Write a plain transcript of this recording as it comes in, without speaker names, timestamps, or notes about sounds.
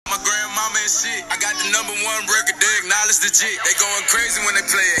and shit. I got the #1 record, they acknowledge the jit. They going crazy when they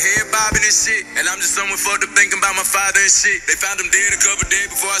play it, head bobbing and shit. And I'm just someone fucked up thinking about my father and shit. They found him dead a couple days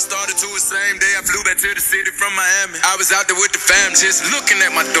before I started to the same day. I flew back to the city from Miami. I was out there with the fam, just looking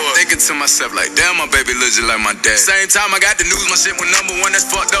at my door, thinking to myself like, damn, my baby looks just like my dad. Same time I got the news, my shit was #1, that's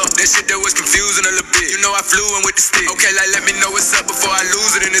fucked up. That shit that was confusing a little bit. You know I flew in with the stick. Okay, like let me know what's up before I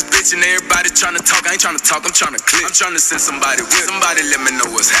lose it in this bitch. And everybody trying to talk, I ain't trying to talk, I'm trying to click. I'm trying to send somebody with. Somebody let me know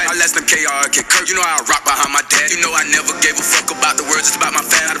what's happening. I left them KRK Kirk. You know how I rock behind my dad. You know I never gave a fuck about the words, just about my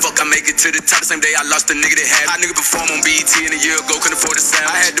fam. How the fuck I make it to the top? The same day I lost a nigga that had. I nigga perform on BET and a year ago couldn't afford the sound.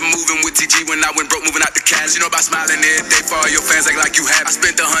 I had to move in with TG when I went broke, moving out the cash. You know about smiling every day for all your fans, act like you have. I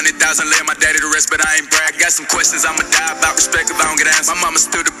spent 100,000, laying my daddy to rest, but I ain't brag. I got some questions I'ma die about, respect if I don't get answers. My mama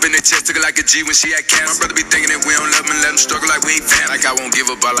stood up in the chest, took it like a G when she had cancer. My brother be thinking that we don't love him and let him struggle like we ain't fan. Like I won't give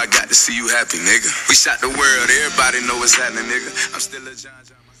up, all I got to see you happy, nigga. We shot the world, everybody know what's happening, nigga. I'm still a John.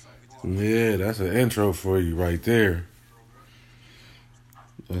 Yeah, that's an intro for you right there.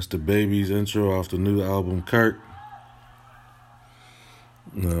 That's the Baby's intro off the new album, Kirk.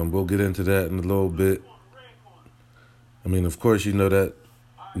 We'll get into that in a little bit. I mean, of course, you know that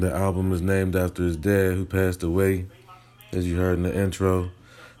the album is named after his dad who passed away, as you heard in the intro.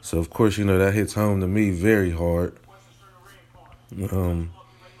 So, of course, you know that hits home to me very hard. And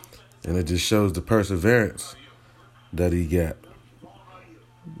it just shows the perseverance that he got.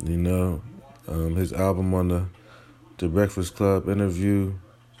 You know, his album on the Breakfast Club interview,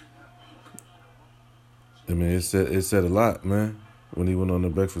 I mean, it said a lot, man. When he went on the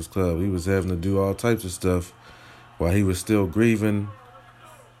Breakfast Club, he was having to do all types of stuff while he was still grieving,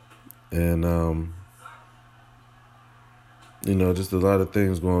 and you know, just a lot of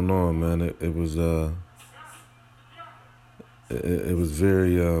things going on, man. It was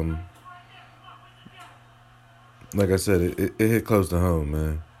very like I said, it hit close to home,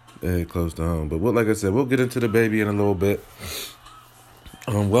 man. It hit close to home. But like I said, we'll get into the baby in a little bit.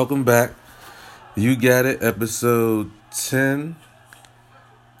 Welcome back. You Got It, episode 10.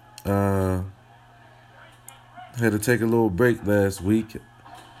 Had to take a little break last week.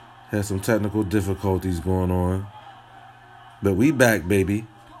 Had some technical difficulties going on. But we back, baby.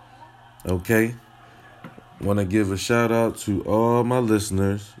 Okay? Want to give a shout out to all my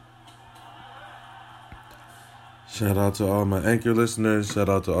listeners. Shout out to all my Anchor listeners. Shout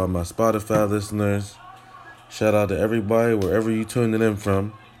out to all my Spotify listeners. Shout out to everybody wherever you tuning in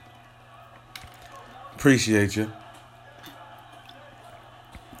from. Appreciate you.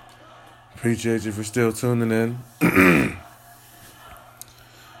 Appreciate you for still tuning in.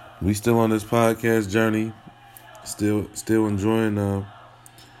 We still on this podcast journey. Still enjoying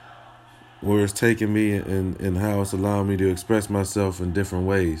where it's taking me and how it's allowing me to express myself in different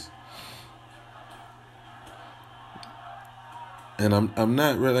ways. And I'm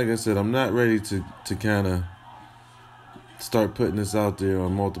not ready, like I said, I'm not ready to kind of start putting this out there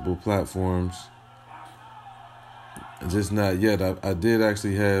on multiple platforms. Just not yet. I did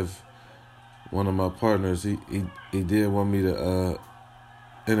actually have one of my partners. He did want me to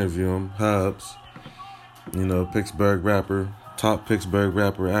interview him, Hubs. You know, Pittsburgh rapper, top Pittsburgh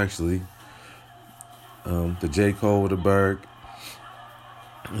rapper actually. The J. Cole with the Berg.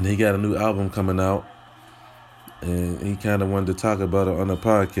 And he got a new album coming out. And he kind of wanted to talk about it on the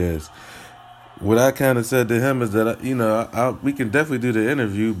podcast. What I kind of said to him is that, we can definitely do the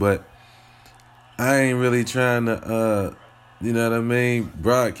interview, but I ain't really trying to,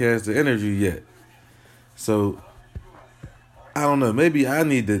 broadcast the interview yet. So, I don't know. Maybe I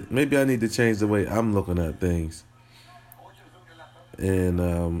need to change the way I'm looking at things. And,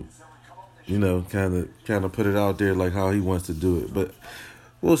 kind of put it out there like how he wants to do it. But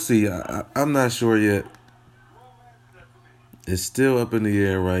we'll see. I'm not sure yet. It's still up in the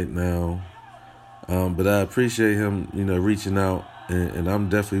air right now. But I appreciate him, reaching out. And I'm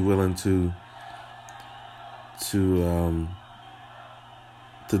definitely willing to do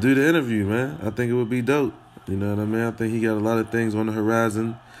the interview, man. I think it would be dope. You know what I mean? I think he got a lot of things on the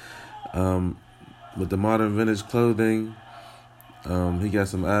horizon. With the modern vintage clothing. He got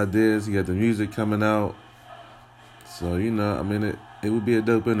some ideas. He got the music coming out. So, it would be a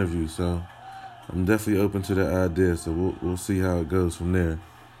dope interview. So, I'm definitely open to the idea. So, we'll see how it goes from there.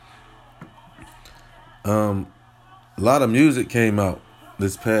 A lot of music came out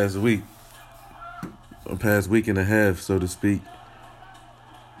this past week. A past week and a half, so to speak.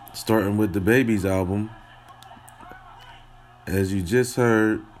 Starting with the Baby's album. As you just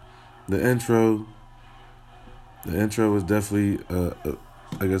heard, the intro was definitely,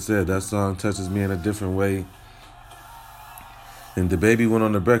 like I said, that song touches me in a different way. And the Baby went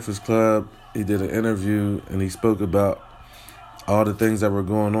on the Breakfast Club. He did an interview and he spoke about all the things that were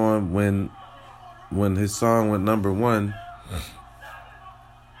going on when his song went number one,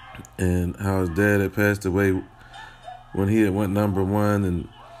 and how his dad had passed away when he had went number one,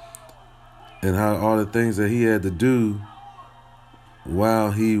 and how all the things that he had to do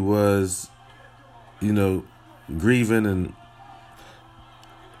while he was, grieving and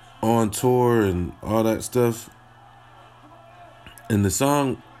on tour and all that stuff. And the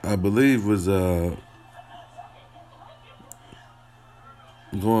song, I believe, was Going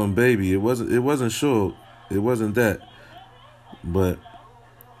Baby. It wasn't sure. It wasn't that. But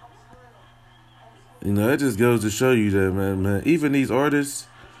it just goes to show you that, man, even these artists,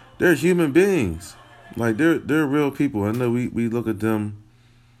 they're human beings. Like, they're real people. I know we look at them,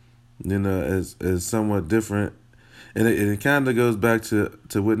 as somewhat different. And it kind of goes back to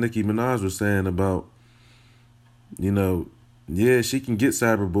what Nicki Minaj was saying about, yeah, she can get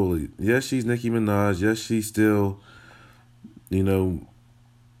cyberbullied. Yes, she's Nicki Minaj. Yes, she's still,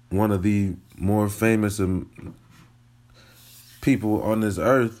 one of the more famous people on this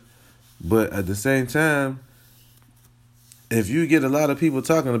earth. But at the same time, if you get a lot of people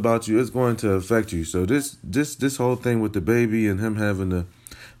talking about you, it's going to affect you. So this whole thing with the baby and him having to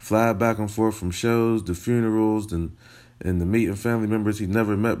fly back and forth from shows to funerals and the meeting family members he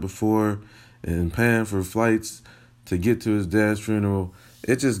never met before and paying for flights to get to his dad's funeral,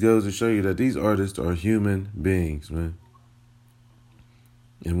 it just goes to show you that these artists are human beings, man.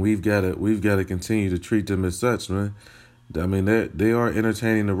 And we've got to continue to treat them as such, man. I mean, they are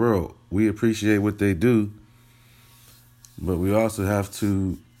entertaining the world. We appreciate what they do, but we also have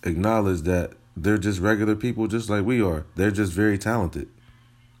to acknowledge that they're just regular people just like we are. They're just very talented.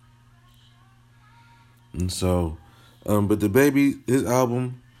 And so, but the baby, his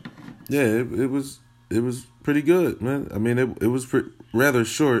album, yeah, it was pretty good, man. I mean, it was rather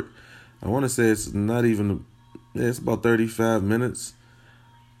short. I want to say it's not even, it's about 35 minutes.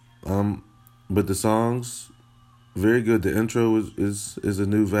 But the songs, very good. The intro is a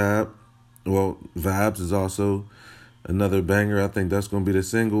new vibe. Well, Vibes is also another banger. I think that's going to be the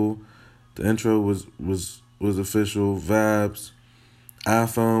single. The intro was official. Vibes.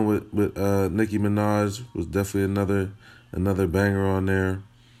 iPhone with Nicki Minaj was definitely another banger on there.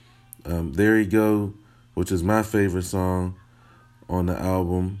 There You Go, which is my favorite song on the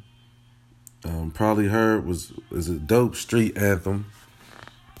album. Probably Her is a dope street anthem.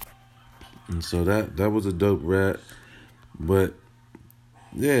 And so that was a dope rap. But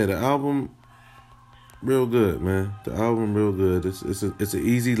yeah, the album real good, man. The album real good. It's an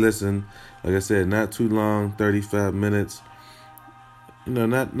easy listen. Like I said, not too long, 35 minutes.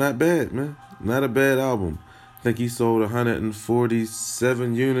 Not bad, man. Not a bad album. I think he sold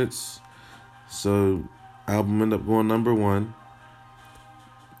 147 units. So album ended up going number one.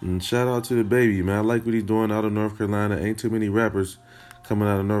 And shout out to the baby, man. I like what he's doing out of North Carolina. Ain't too many rappers coming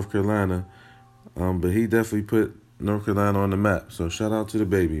out of North Carolina. But he definitely put North Carolina on the map. So shout out to the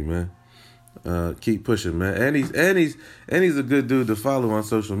baby, man. Keep pushing, man. And he's a good dude to follow on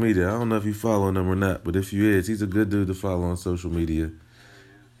social media. I don't know if you following him or not, but if you is, he's a good dude to follow on social media.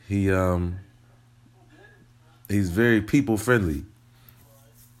 He's very people friendly.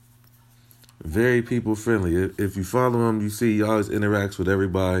 Very people friendly. If you follow him, you see he always interacts with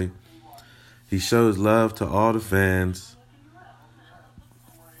everybody. He shows love to all the fans.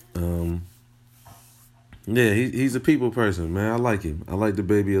 Yeah, he's a people person, man. I like him. I like the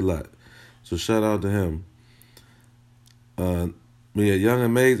baby a lot. So shout out to him. We had Young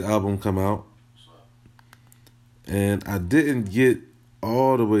and May's album come out. And I didn't get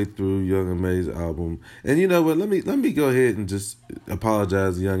all the way through Young and May's album. And you know what? Let me go ahead and just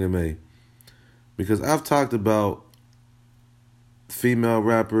apologize to Young and May. Because I've talked about female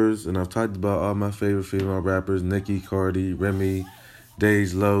rappers, and I've talked about all my favorite female rappers, Nicki, Cardi, Remy,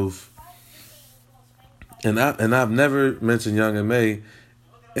 Dej Loaf. And I've never mentioned Young and May.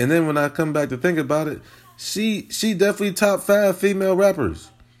 And then when I come back to think about it, she definitely top 5 female rappers.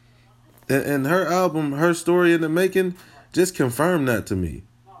 And her album, Her Story in the Making, just confirmed that to me.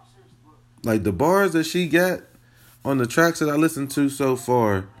 Like, the bars that she got on the tracks that I listened to so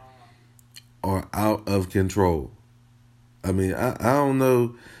far are out of control. I mean, I don't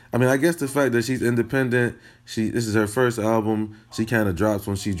know. I mean, I guess the fact that she's independent, this is her first album. She kind of drops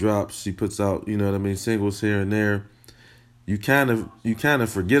when she drops. She puts out, singles here and there. You kind of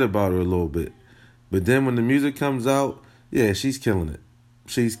forget about her a little bit. But then when the music comes out, yeah, she's killing it.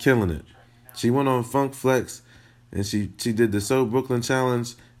 She's killing it. She went on Funk Flex and she did the So Brooklyn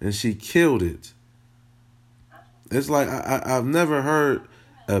Challenge and she killed it. It's like I've never heard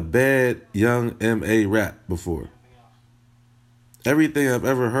a bad Young M.A. rap before. Everything I've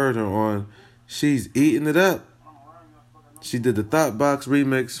ever heard her on, she's eating it up. She did the Thought Box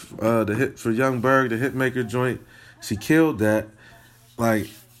remix, the hit for Young Berg, the Hitmaker joint. She killed that. Like,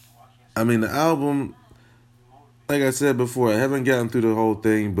 I mean, the album, like I said before, I haven't gotten through the whole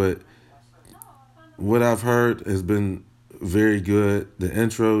thing, but what I've heard has been very good. The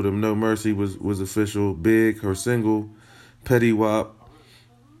intro to No Mercy was official. Big, her single, Petty Wop.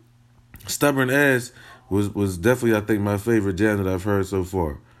 Stubborn As was definitely, I think, my favorite jam that I've heard so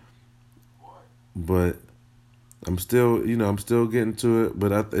far. But I'm still getting to it.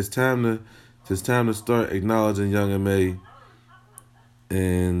 But it's time to start acknowledging Young M.A.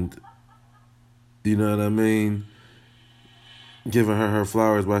 and, you know what I mean, giving her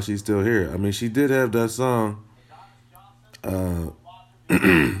flowers while she's still here. I mean, she did have that song. What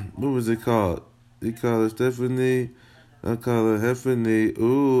was it called? They call it Stephanie. I call it Heffany.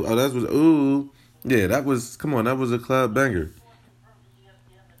 Ooh. Oh, that was, ooh. Yeah, that was a club banger.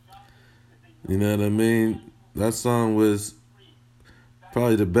 You know what I mean? That song was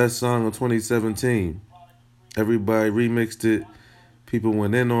probably the best song of 2017. Everybody remixed it. People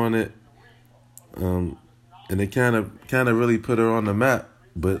went in on it. And it kind of really put her on the map.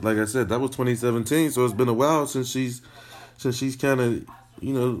 But like I said, that was 2017, so it's been a while since she's kind of,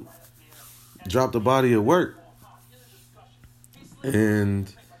 you know, dropped a body of work.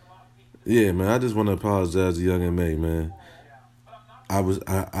 And yeah, man, I just want to apologize to Young M.A., man. I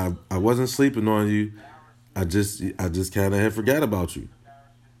wasn't sleeping on you. I just kind of had forgot about you.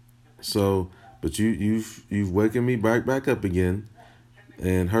 So, but you've waken me back up again.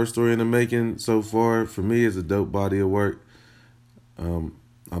 And her story in the making so far for me is a dope body of work. I'm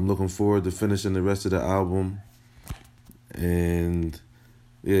looking forward to finishing the rest of the album. And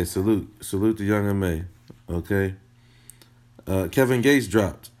yeah, salute to Young M.A. Okay. Kevin Gates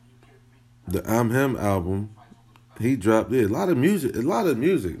dropped the I'm Him album. He dropped a lot of music,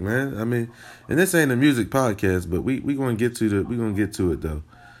 man. I mean, and this ain't a music podcast, but we gonna get to it though.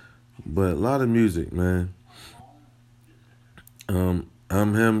 But a lot of music, man. I'm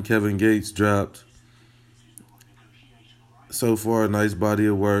Him, Kevin Gates dropped. So far, a nice body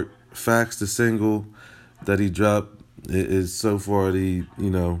of work. Facts, the single that he dropped, is so far the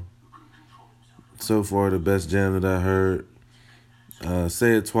best jam that I heard.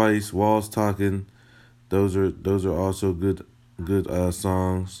 Say It Twice, Walls Talking, those are also good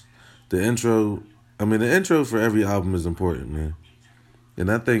songs. The intro for every album is important, man.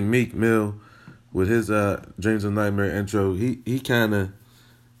 And I think Meek Mill, with his Dreams of Nightmare intro, he kind of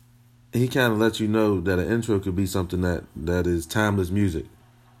lets you know that an intro could be something that is timeless music.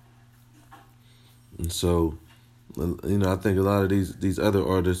 And so, you know, I think a lot of these other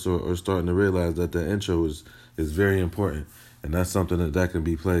artists are starting to realize that the intro is very important. And that's something that can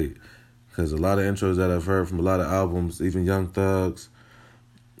be played. Because a lot of intros that I've heard from a lot of albums, even Young Thug's,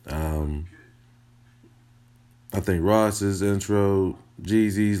 I think Ross's intro,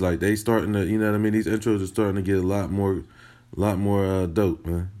 Jeezy's, like they starting to, you know what I mean? These intros are starting to get a lot more dope,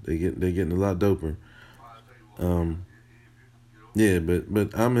 man. They're getting a lot doper. Yeah,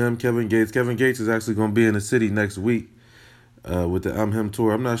 but I'm Him, Kevin Gates. Kevin Gates is actually going to be in the city next week with the I'm Him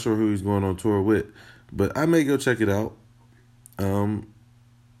tour. I'm not sure who he's going on tour with, but I may go check it out.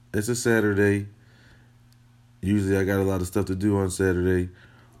 It's a Saturday. Usually I got a lot of stuff to do on Saturday,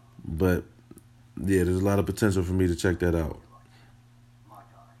 but yeah, there's a lot of potential for me to check that out.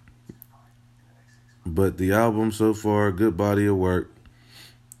 But the album so far, good body of work.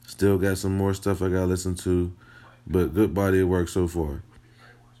 Still got some more stuff I got to listen to, but good body of work so far.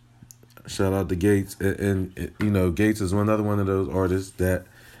 Shout out to Gates. And you know, Gates is another one of those artists that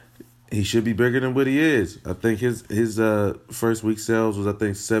he should be bigger than what he is. I think his first week sales was, I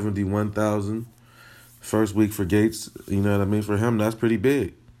think, 71,000. First week for Gates, you know what I mean? For him, that's pretty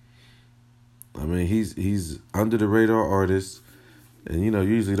big. I mean, he's under the radar artist. And, you know,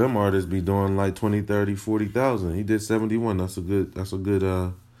 usually them artists be doing like 20, 30, 40,000. He did 71. That's a good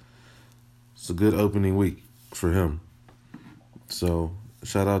opening week for him. So,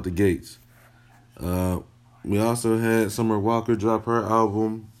 shout out to Gates. We also had Summer Walker drop her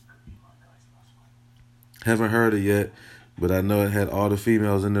album. Haven't heard it yet, but I know it had all the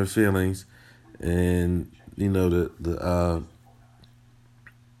females in their feelings, and you know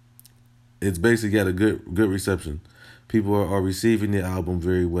it's basically got a good reception. People are receiving the album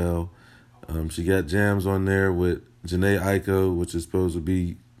very well. She got jams on there with Janae Aiko, which is supposed to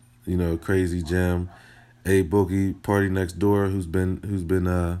be, you know, a crazy jam. A Boogie, Party Next Door, who's been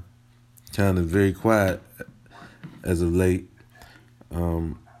kind of very quiet as of late.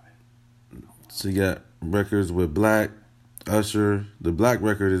 She got records with Black, Usher. The Black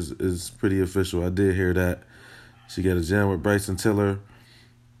record is pretty official. I did hear that. She got a jam with Bryson Tiller,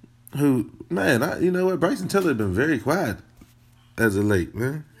 who, man, you know what? Bryson Tiller been very quiet as of late,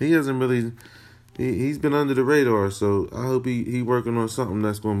 man. He hasn't really. He's been under the radar, so I hope he working on something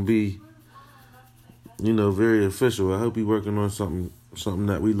that's gonna be, very official. I hope he working on something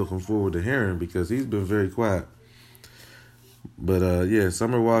that we looking forward to hearing, because he's been very quiet. But yeah,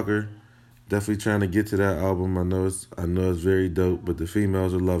 Summer Walker, definitely trying to get to that album. I know it's very dope, but the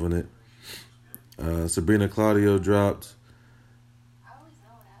females are loving it. Sabrina Claudio dropped.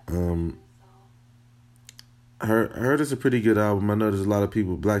 I heard it's a pretty good album. I know there's a lot of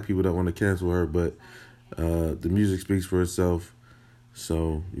black people that want to cancel her, but the music speaks for itself.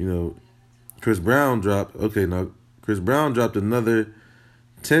 So, Chris Brown dropped another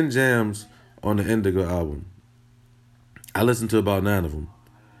 10 jams on the Indigo album. I listened to about 9 of them.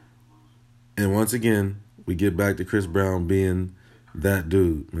 And once again, we get back to Chris Brown being that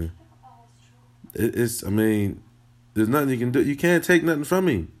dude, man. There's nothing you can do. You can't take nothing from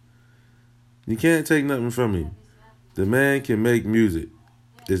him. You can't take nothing from him. The man can make music.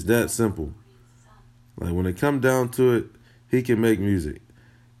 It's that simple. Like, when it comes down to it, he can make music.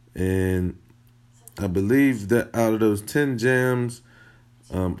 And I believe that out of those 10 jams,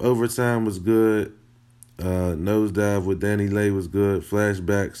 Overtime was good. Nosedive with Danny Lay was good.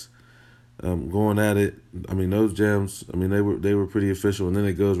 Flashbacks, going at it. Those jams, they were pretty official. And then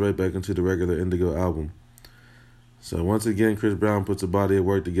it goes right back into the regular Indigo album. So once again, Chris Brown puts a body of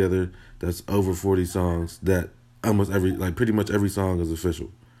work together that's over 40 songs. That pretty much every song is official.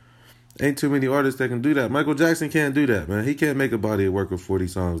 Ain't too many artists that can do that. Michael Jackson can't do that, man. He can't make a body of work with 40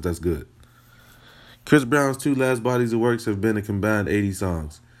 songs that's good. Chris Brown's 2 last bodies of works have been a combined 80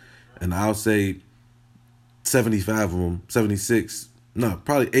 songs. And I'll say 75 of them, 76, no,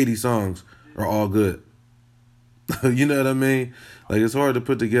 probably 80 songs are all good. You know what I mean? Like, it's hard to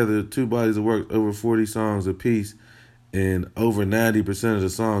put together 2 bodies of work over 40 songs a piece and over 90% of the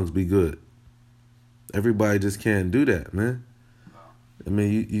songs be good. Everybody just can't do that, man.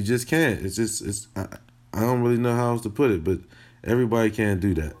 You just can't. I don't really know how else to put it, but everybody can't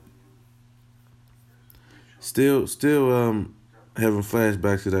do that. Still having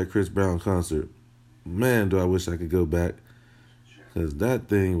flashbacks to that Chris Brown concert. Man, do I wish I could go back, because that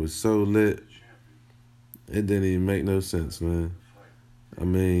thing was so lit. It didn't even make no sense, man. The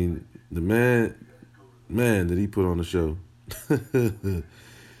man did he put on a show.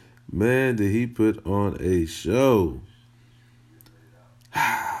 Man, did he put on a show.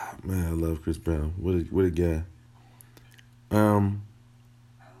 Man, I love Chris Brown. What a guy.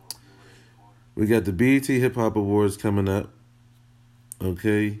 We got the BET Hip Hop Awards coming up.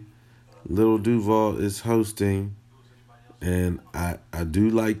 Okay. Lil Duval is hosting, and I do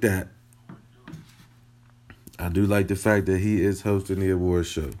like that. I do like the fact that he is hosting the awards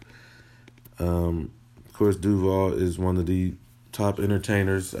show. Of course, Duval is one of the top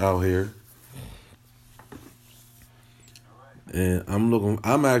entertainers out here. And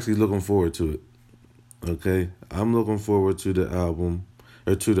I'm actually looking forward to it. Okay? I'm looking forward to the album,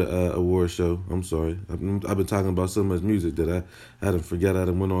 or to the award show. I'm sorry. I've been talking about so much music that I had to forget I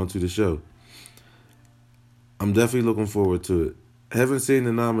went on to the show. I'm definitely looking forward to it. Haven't seen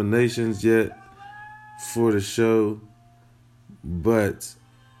the nominations yet for the show, but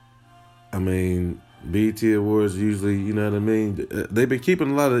BET Awards usually, they've been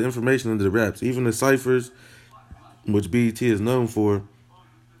keeping a lot of information under the wraps. Even the ciphers, which BET is known for,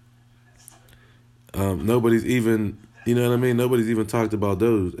 nobody's even, nobody's even talked about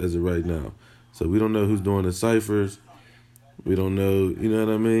those as of right now. So we don't know who's doing the ciphers. We don't know,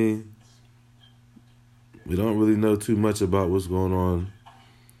 we don't really know too much about what's going on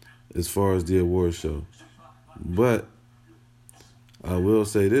as far as the award show. But I will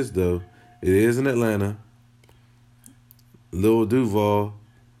say this, though. It is in Atlanta. Lil Duval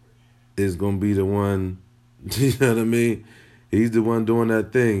is going to be the one, you know what I mean? He's the one doing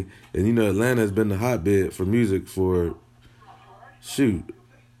that thing. And, Atlanta has been the hotbed for music for,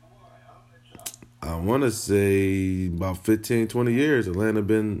 I want to say about 15, 20 years. Atlanta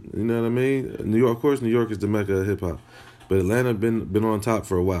been, you know what I mean? New York, of course, New York is the mecca of hip-hop. But Atlanta been on top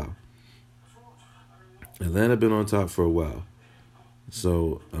for a while.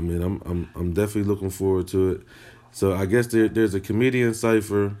 So, I'm definitely looking forward to it. So, I guess there's a comedian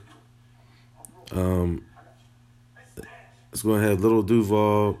cypher. It's going to have Lil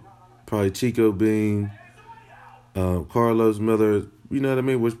Duval, probably Chico Bean, Carlos Miller, you know what I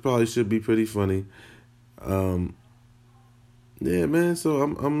mean, which probably should be pretty funny. Yeah, man, so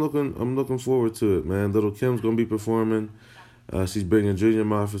I'm looking forward to it, man. Little Kim's going to be performing. She's bringing Junior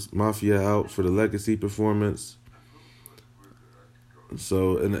Mafia out for the Legacy performance.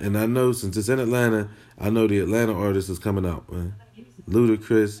 So, and I know, since it's in Atlanta, I know the Atlanta artist is coming out, man.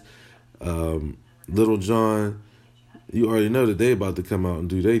 Ludacris, Little John, you already know that they about to come out and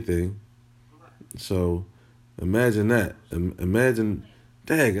do their thing. So imagine that. Imagine,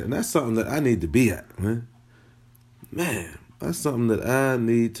 dang, and that's something that I need to be at, man. Man, that's something that I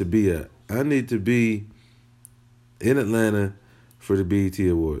need to be at. I need to be in Atlanta for the BET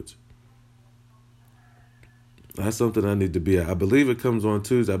Awards. That's something I need to be at. I believe it comes on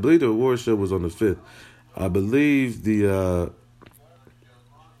Tuesday. I believe the award show was on the 5th. I believe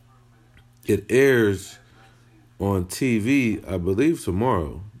it airs on TV, I believe,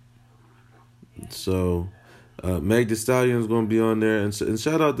 tomorrow. So Meg Thee Stallion is going to be on there. And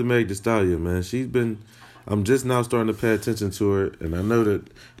shout out to Meg Thee Stallion, man. I'm just now starting to pay attention to her. And I know that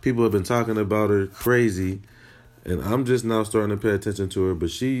people have been talking about her crazy. And I'm just now starting to pay attention to her. But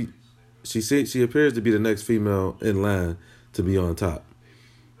she appears to be the next female in line to be on top.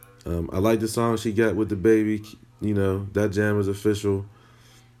 I like the song she got with the baby. You know, that jam is official.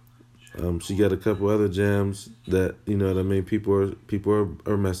 She got a couple other jams that, you know what I mean, people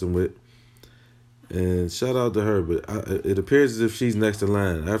are messing with. And shout out to her. But it appears as if she's next in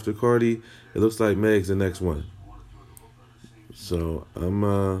line. After Cardi, it looks like Meg's the next one. So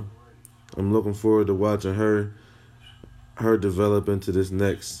I'm looking forward to watching her develop into this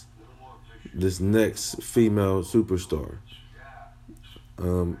next female superstar.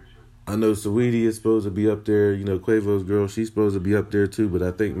 I know Saweetie is supposed to be up there. You know, Quavo's girl, she's supposed to be up there too. But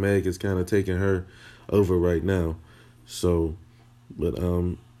I think Meg is kind of taking her over right now. So, but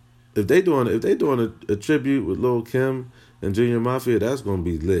if they doing a tribute with Lil' Kim and Junior Mafia, that's gonna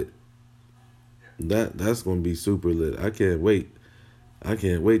be lit. That's gonna be super lit. I can't wait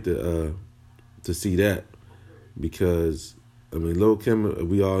to see that, because I mean, Lil' Kim,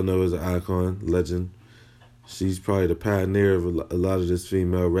 we all know, is an icon, legend. She's probably the pioneer of a lot of this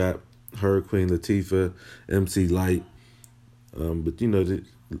female rap. Her, Queen Latifah, MC Lyte. But, you know,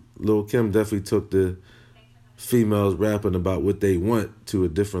 Lil' Kim definitely took the females rapping about what they want to a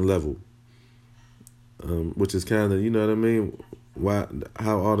different level. Which is kind of, you know what I mean,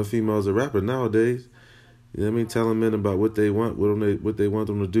 how all the females are rapping nowadays. You know what I mean? Telling men about what they want, what they want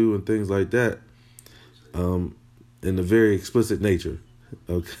them to do and things like that. In a very explicit nature.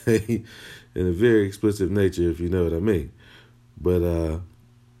 Okay? In a very explicit nature, if you know what I mean. But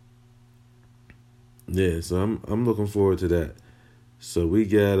yeah, so I'm looking forward to that. So we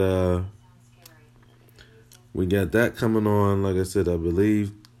got that coming on, like I said, I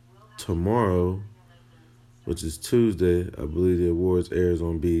believe tomorrow, which is Tuesday. I believe the awards airs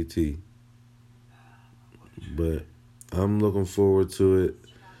on BET. But I'm looking forward to it.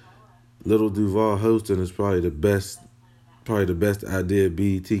 Little Duval hosting is probably the best idea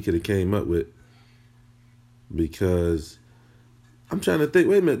BET could have came up with, because I'm trying to think.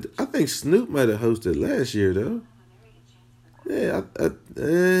 Wait a minute, I think Snoop might have hosted last year though. Yeah,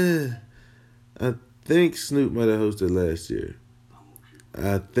 I think Snoop might have hosted last year.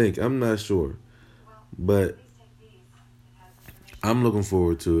 I'm not sure, but I'm looking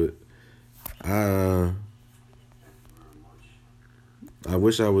forward to it. I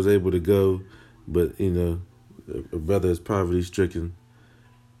wish I was able to go, but you know, a brother is poverty stricken.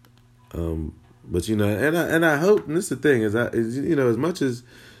 But you know, and I hope, and this is the thing, is you know, as much as,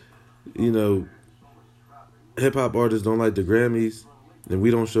 you know, hip hop artists don't like the Grammys, and we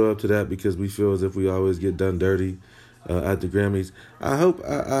don't show up to that because we feel as if we always get done dirty at the Grammys. I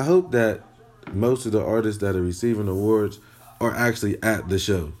hope that most of the artists that are receiving awards are actually at the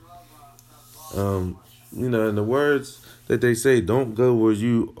show. You know, in the words that they say, don't go where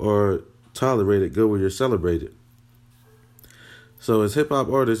you are tolerated, go where you're celebrated. So as hip-hop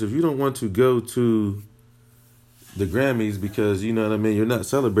artists, if you don't want to go to the Grammys because, you know what I mean, you're not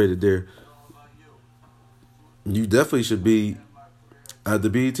celebrated there, you definitely should be at the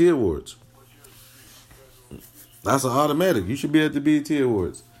BET Awards. That's an automatic. You should be at the BET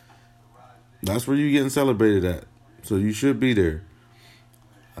Awards. That's where you're getting celebrated at. So you should be there.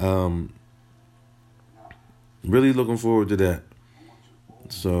 Really looking forward to that.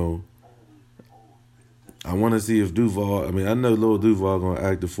 So I want to see if Duval, I mean, I know Lil Duval going to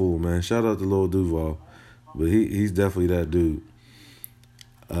act the fool, man. Shout out to Lil Duval. But he's definitely that dude.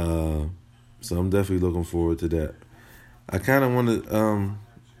 So I'm definitely looking forward to that. I kind of want to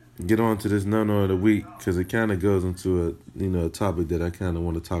get on to this no-no of the week, because it kind of goes into a topic that I kind of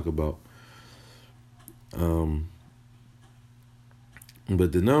want to talk about.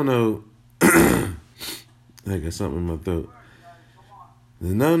 But the no-no, I got something in my throat.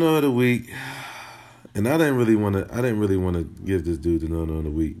 The no-no of the week, and I didn't really want to give this dude the no-no of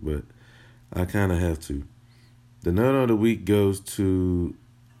the week, but I kind of have to. The no-no of the week goes to,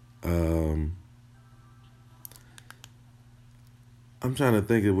 I'm trying to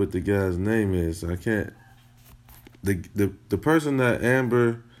think of what the guy's name is. I can't. the person that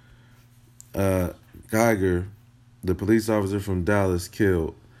Amber Guyger, the police officer from Dallas,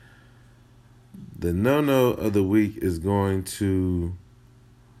 killed. The no-no of the week is going to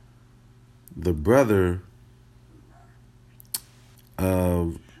the brother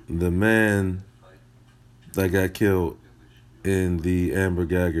of the man that got killed in the Amber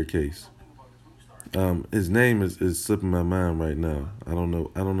Guyger case. His name is slipping my mind right now. I don't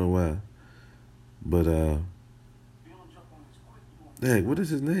know why. But dang, what is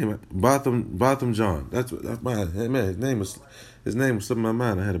his name? Botham John. That's my man. His name was slipping my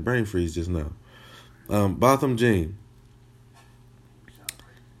mind. I had a brain freeze just now. Botham Jean.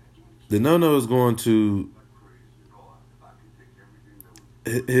 The no-no is going to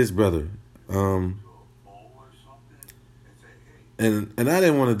his brother. And I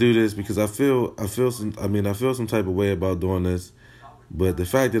didn't want to do this because I feel some type of way about doing this, but the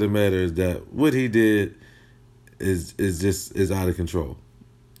fact of the matter is that what he did is out of control.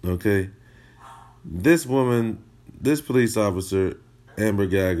 Okay? This woman, this police officer, Amber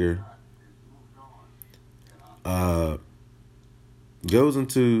Guyger, goes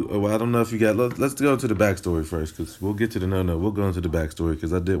into, I don't know if you got, let's go into the backstory first, because we'll get to the no-no. We'll go into the backstory,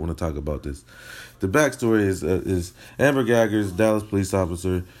 because I did want to talk about this. The backstory is Amber Guyger's Dallas police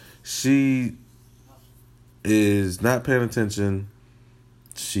officer. She is not paying attention.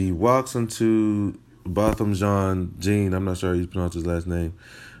 She walks into Botham John Jean, I'm not sure how you pronounce his last name,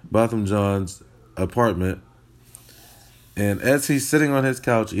 Botham John's apartment. And as he's sitting on his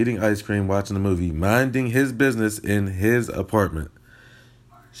couch, eating ice cream, watching a movie, minding his business in his apartment,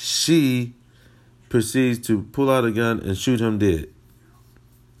 she proceeds to pull out a gun and shoot him dead.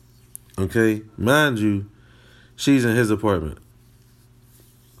 Okay? Mind you, she's in his apartment.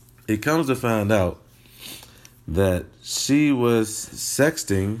 It comes to find out that she was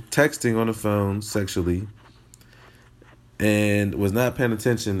texting on the phone sexually, and was not paying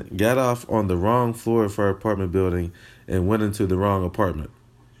attention, got off on the wrong floor of her apartment building, and went into the wrong apartment.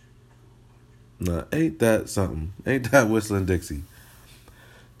 Now, ain't that something? Ain't that whistling Dixie?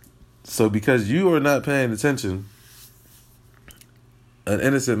 So because you are not paying attention, an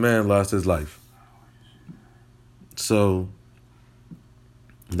innocent man lost his life. So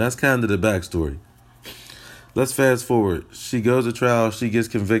that's kind of the backstory. Let's fast forward. She goes to trial. She gets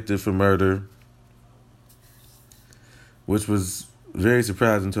convicted for murder, which was very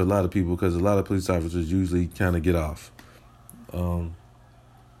surprising to a lot of people because a lot of police officers usually kind of get off.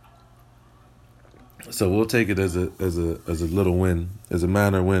 So we'll take it as a little win, as a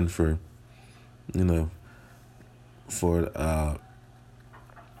minor win for the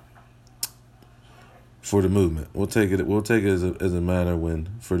movement. We'll take it as a minor win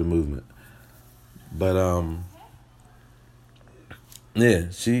for the movement. But yeah,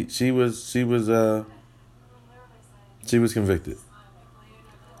 she was convicted.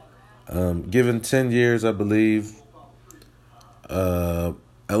 Given 10 years, I believe.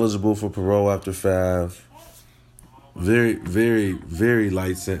 Eligible for parole after 5. Very, very, very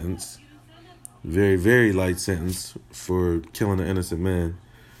light sentence. Very, very light sentence for killing an innocent man.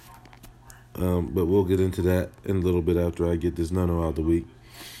 But we'll get into that in a little bit after I get this no-no out the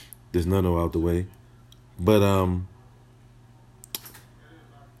way. But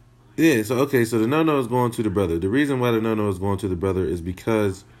yeah, so the no-no is going to the brother. The reason why the no-no is going to the brother is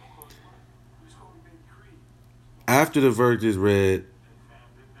because after the verdict is read,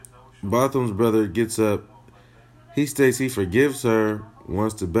 Botham's brother gets up. He states he forgives her,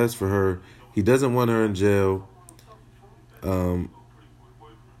 wants the best for her. He doesn't want her in jail.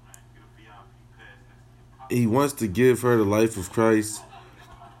 He wants to give her the life of Christ.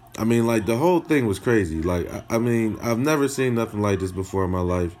 I mean, like, the whole thing was crazy. Like, I mean, I've never seen nothing like this before in my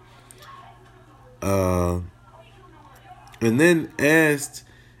life. And then asked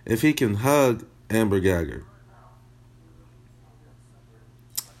if he can hug Amber Guyger.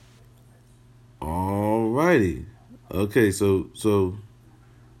 Alrighty. Okay, so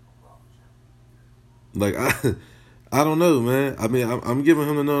like I don't know, man. I mean, I'm giving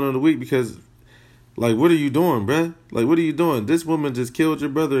him the no of the week because, like, what are you doing, bruh? Like, what are you doing? This woman just killed your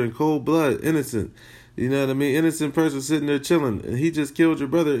brother in cold blood, innocent. You know what I mean? Innocent person sitting there chilling, and he just killed your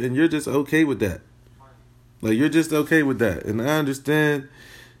brother, and you're just okay with that. Like, you're just okay with that. And I understand,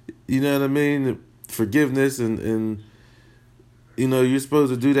 you know what I mean, forgiveness and you know, you're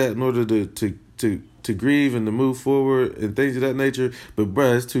supposed to do that in order to grieve and to move forward and things of that nature. But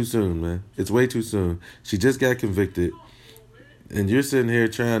bruh, it's too soon, man. It's way too soon. She just got convicted, and you're sitting here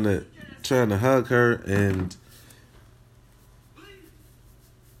trying to hug her and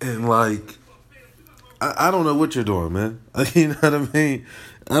like, I don't know what you're doing, man. You know what I mean?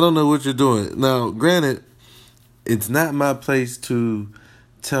 I don't know what you're doing. Now, granted, it's not my place to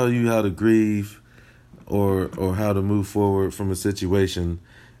tell you how to grieve or how to move forward from a situation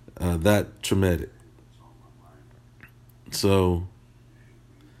that traumatic. So,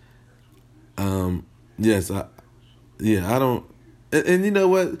 yes, I don't, and you know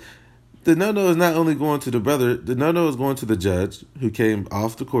what? The no is not only going to the brother. The no is going to the judge who came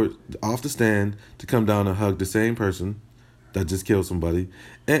off the stand to come down and hug the same person that just killed somebody,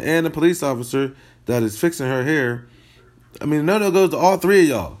 and the police officer that is fixing her hair. I mean, no goes to all three of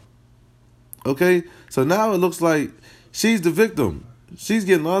y'all. Okay, so now it looks like she's the victim. She's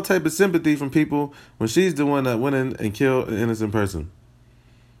getting all type of sympathy from people when she's the one that went in and killed an innocent person.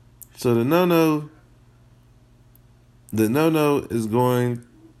 So the no is going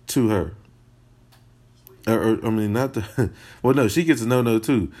to her. Or I mean, not the. Well, no, she gets a no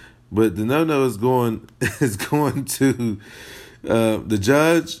too, but the no is going to the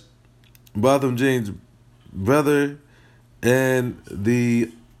judge, Botham Jean's brother, and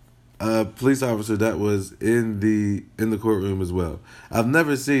the police officer that was in the courtroom as well. I've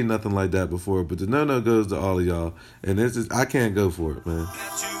never seen nothing like that before, but the no goes to all of y'all, and it's just, I can't go for it, man.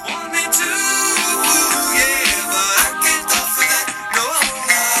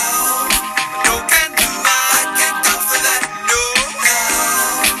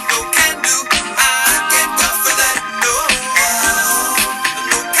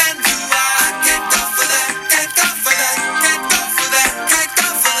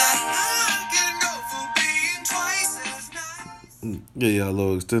 Yeah, a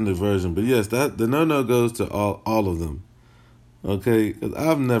little extended version, but yes, that the no goes to all of them. Okay, 'cause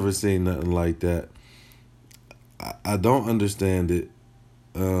I've never seen nothing like that. I don't understand it.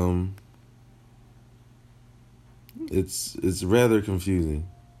 It's rather confusing.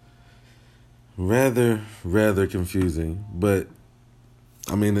 Rather confusing. But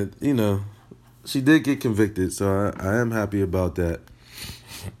I mean, she did get convicted, so I am happy about that.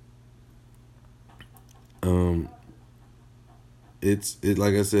 It's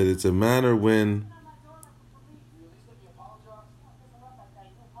like I said, it's a matter when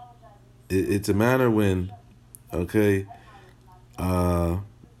it's a matter when, okay, yeah,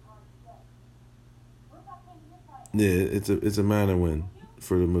 it's a matter when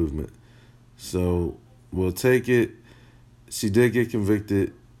for the movement. So we'll take it. She did get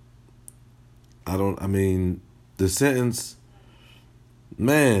convicted. I mean, the sentence.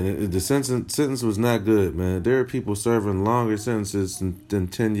 Man, the sentence was not good, man. There are people serving longer sentences than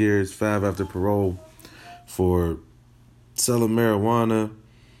 10 years, 5 after parole, for selling marijuana.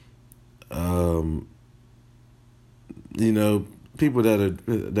 People that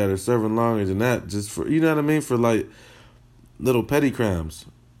are serving longer than that, just for, you know what I mean, for like little petty crimes.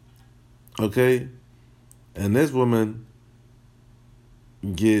 Okay, and this woman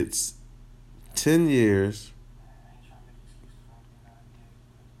gets 10 years.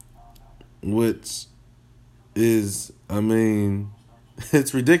 Which is, I mean,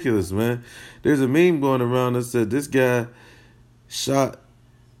 it's ridiculous, man. There's a meme going around that said this guy shot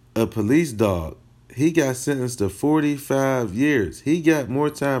a police dog. He got sentenced to 45 years. He got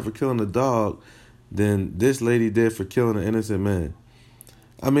more time for killing a dog than this lady did for killing an innocent man.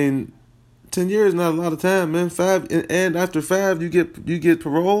 I mean, 10 years is not a lot of time, man. 5, and after 5 you get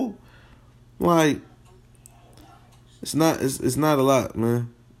parole. Like, it's not a lot,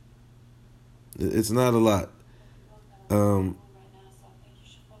 man. It's not a lot. I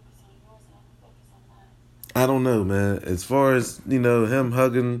don't know, man. As far as, him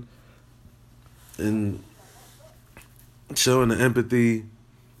hugging and showing the empathy,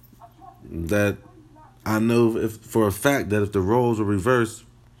 that I know if for a fact that if the roles were reversed,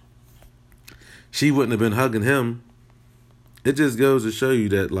 she wouldn't have been hugging him. It just goes to show you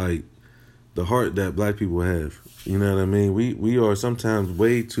that, like, the heart that black people have. You know what I mean? We are sometimes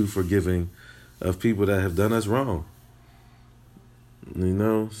way too forgiving of people that have done us wrong.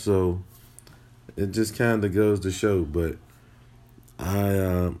 So it just kind of goes to show. But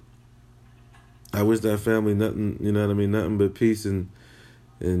I wish that family nothing, nothing but peace and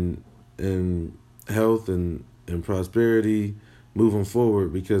health and prosperity moving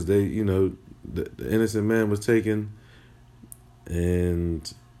forward, because they, the innocent man was taken,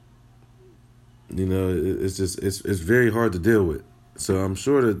 and it's very hard to deal with. So I'm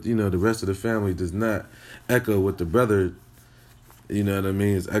sure that, the rest of the family does not echo what the brother,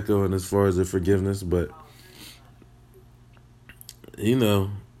 is echoing as far as the forgiveness. But, I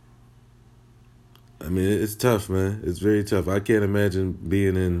mean, it's tough, man. It's very tough. I can't imagine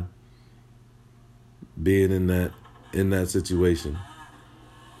being in that situation.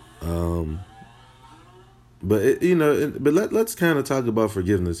 But let's kind of talk about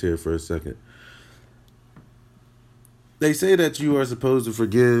forgiveness here for a second. they say that you are supposed to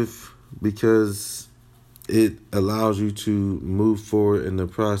forgive because it allows you to move forward in the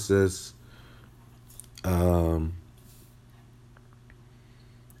process. And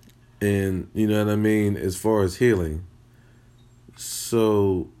you know what I mean, as far as healing.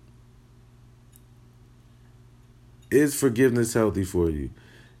 So, is forgiveness healthy for you?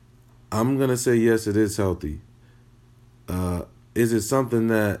 I'm going to say yes, it is healthy. Is it something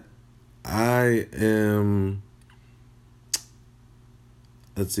that I am...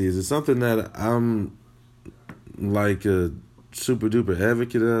 Let's see, is it something that I'm like a super duper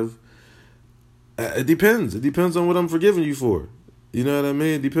advocate of? It depends. It depends on what I'm forgiving you for. You know what I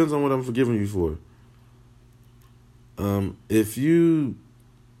mean? It depends on what I'm forgiving you for. If you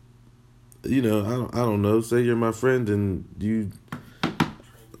know, I don't know, say you're my friend and you,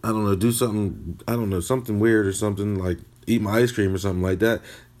 I don't know, do something, I don't know, something weird or something, like eat my ice cream or something like that.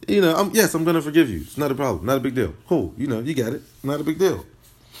 You know, I'm going to forgive you. It's not a problem. Not a big deal. Cool. You know, you got it. Not a big deal.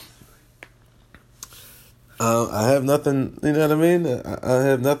 I have nothing, you know what I mean? I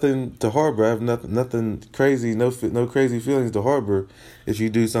have nothing to harbor. I have nothing crazy, no crazy feelings to harbor if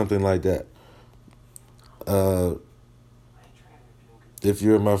you do something like that. If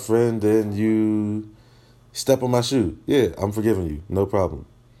you're my friend and you step on my shoe, yeah, I'm forgiving you. No problem.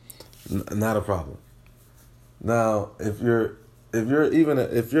 Not a problem. Now, if you're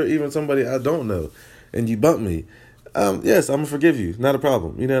even somebody I don't know and you bump me, yes, I'm gonna forgive you. Not a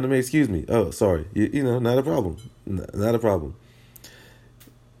problem. You know what I mean? Excuse me. Oh, sorry. You know, not a problem. Not a problem.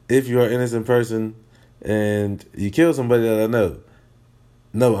 If you are an innocent person and you kill somebody that I know,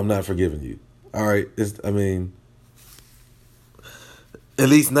 no, I'm not forgiving you. All right. At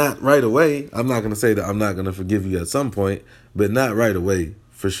least not right away. I'm not gonna say that I'm not gonna forgive you at some point, but not right away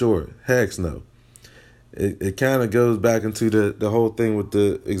for sure. Heck no. It kind of goes back into the whole thing with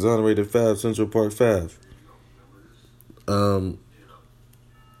the exonerated Fab, Central Park Fab.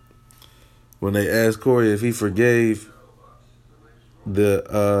 When they asked Corey if he forgave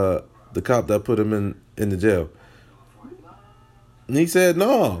the cop that put him in the jail, and he said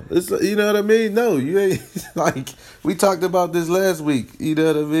no. It's, you know what I mean? No, you ain't. Like, we talked about this last week. You know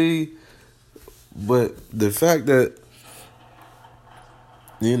what I mean? But the fact that,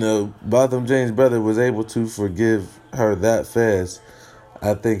 you know, Botham Jane's brother was able to forgive her that fast,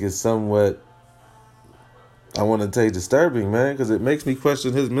 I think is somewhat, I want to say, disturbing, man, because it makes me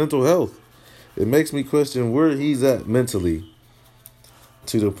question his mental health. It makes me question where he's at mentally,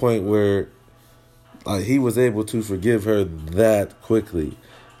 to the point where, like, he was able to forgive her that quickly.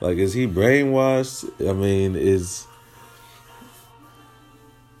 Like, is he brainwashed? I mean, is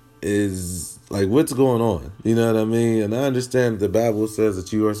like, what's going on? You know what I mean? And I understand the Bible says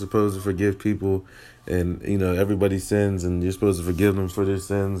that you are supposed to forgive people, and, you know, everybody sins and you're supposed to forgive them for their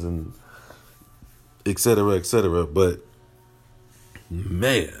sins, and et cetera, et cetera. But,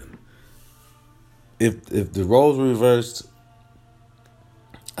 man, if the roles were reversed,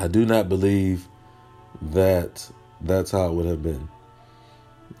 I do not believe that that's how it would have been.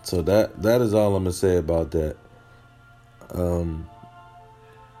 So that is all I'm gonna say about that.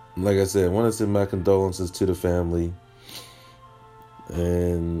 Like I said, I want to send my condolences to the family,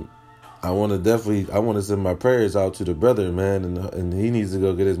 and I want to send my prayers out to the brother, man, and he needs to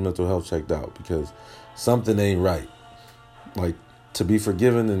go get his mental health checked out, because something ain't right. Like, to be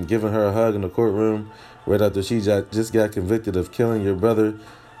forgiven and giving her a hug in the courtroom right after she just got convicted of killing your brother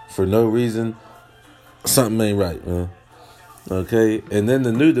for no reason, something ain't right, man. Okay? And then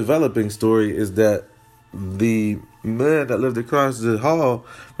the new developing story is that the man that lived across the hall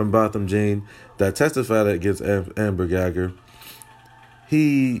from Botham Jean that testified against Amber Guyger,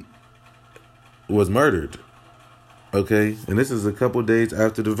 he was murdered. Okay? And this is a couple days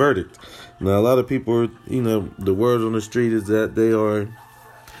after the verdict. Now, a lot of people, you know, the word on the street is that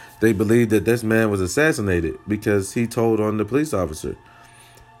they believe that this man was assassinated because he told on the police officer.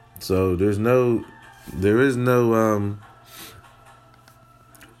 So there is no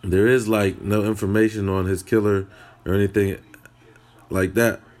information on his killer or anything like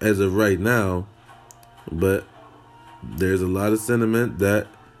that as of right now, but there's a lot of sentiment that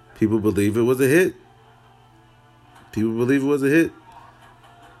people believe it was a hit. People believe it was a hit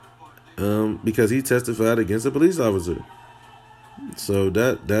because he testified against a police officer. So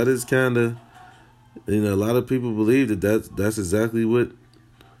that is kind of, you know, a lot of people believe that's exactly what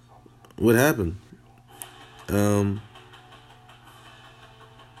happened.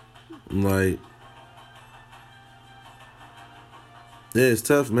 Like, yeah, it's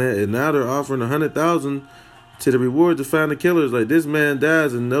tough, man. And now they're offering $100,000 to the reward to find the killers. Like, this man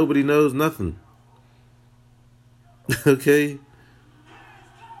dies and nobody knows nothing. Okay,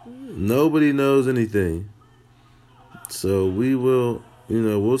 nobody knows anything. So we will,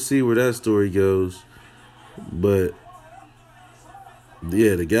 we'll see where that story goes. But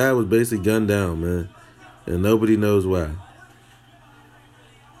yeah, the guy was basically gunned down, man, and nobody knows why.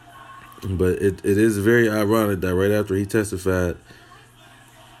 But it is very ironic that right after he testified,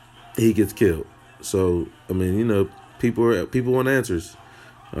 he gets killed. So I mean, people want answers.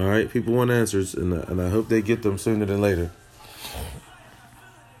 All right, people want answers, and I hope they get them sooner than later.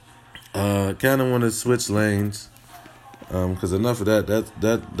 Kind of want to switch lanes, because enough of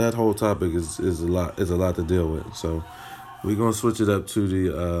that whole topic is a lot to deal with. So we're gonna switch it up to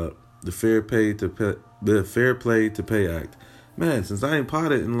the Fair Play to Pay Act. Man, since I ain't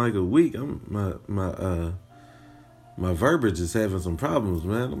potted in like a week, my verbiage is having some problems,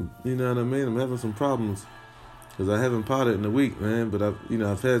 man. You know what I mean? I'm having some problems because I haven't potted in a week, man. But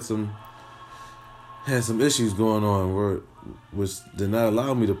I've had some issues going on which did not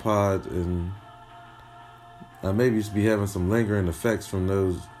allow me to pod, and I maybe used to be having some lingering effects from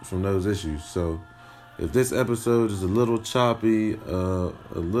those issues. So if this episode is a little choppy, a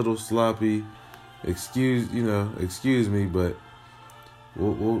little sloppy, excuse me, but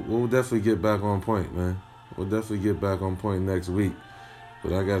we'll definitely get back on point, man. We'll definitely get back on point next week.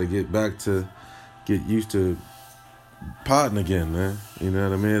 But I got to get used to podding again, man. You know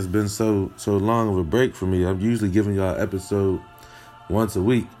what I mean? It's been so long of a break for me. I'm usually giving y'all an episode once a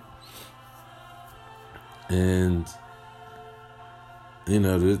week. And,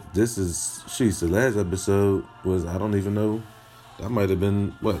 this is, the last episode was, I don't even know, that might have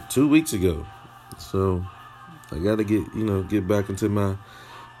been, 2 weeks ago. So I got to get back into my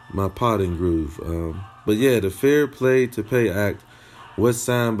potting groove. But yeah, the Fair Play to Pay Act was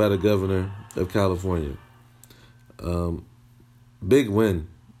signed by the governor of California. Big win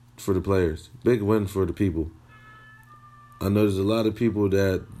for the players. Big win for the people. I know there's a lot of people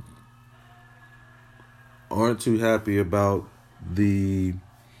that aren't too happy about the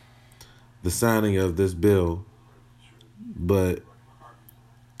signing of this bill, but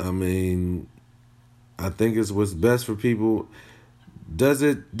I mean, I think it's what's best for people. Does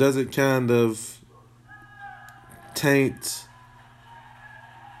it kind of taint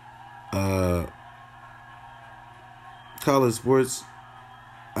college sports?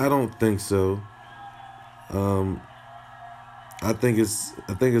 I don't think so. I think it's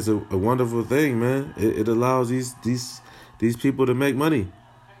a wonderful thing, man. It allows these people to make money,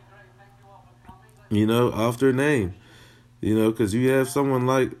 off their name, because you have someone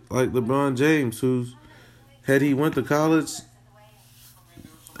like LeBron James, who's, had he went to college,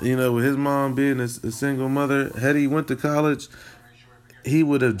 with his mom being a single mother, had he went to college, he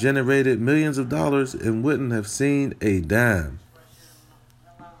would have generated millions of dollars and wouldn't have seen a dime.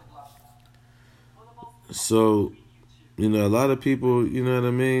 So, a lot of people,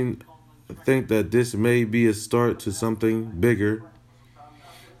 think that this may be a start to something bigger.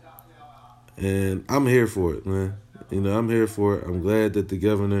 And I'm here for it, man. I'm here for it. I'm glad that the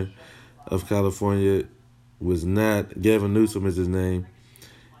governor of California was not, Gavin Newsom is his name,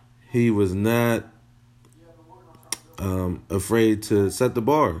 he was not afraid to set the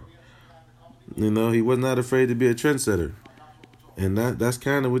bar. He was not afraid to be a trendsetter. And that's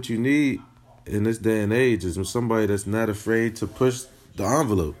kind of what you need in this day and age, is somebody that's not afraid to push the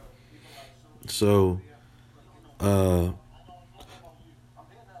envelope. So, I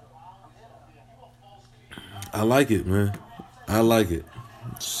like it, man. I like it.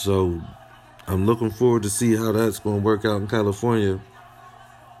 So, I'm looking forward to see how that's going to work out in California.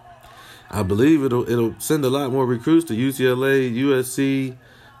 I believe it'll send a lot more recruits to UCLA, USC,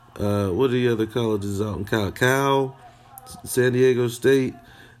 what are the other colleges out in Cal, San Diego State.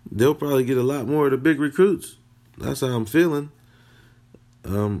 They'll probably get a lot more of the big recruits. That's how I'm feeling.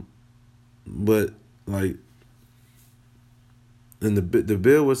 But and the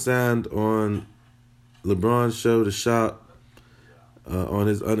bill was signed on LeBron's show, The Shop, on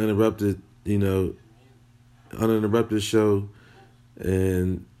his uninterrupted show,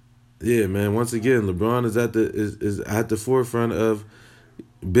 and yeah, man. Once again, LeBron is at the forefront of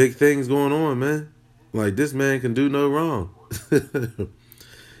big things going on, man. Like, this man can do no wrong.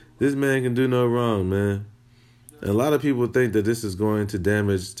 This man can do no wrong, man. And a lot of people think that this is going to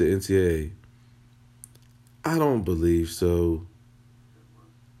damage the NCAA. I don't believe so.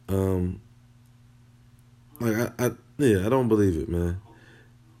 I don't believe it, man.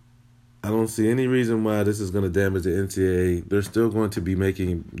 I don't see any reason why this is going to damage the NCAA. They're still going to be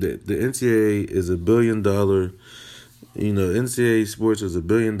making... The NCAA is $1 billion... NCAA sports is $1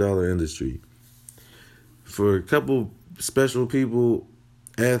 billion industry. For a couple special people,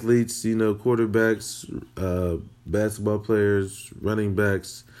 athletes, quarterbacks, basketball players, running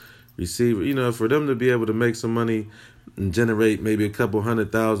backs, receiver, for them to be able to make some money, and generate maybe a couple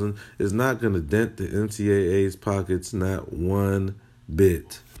 100,000 is not going to dent the NCAA's pockets not one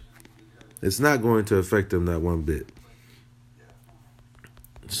bit. It's not going to affect them not one bit.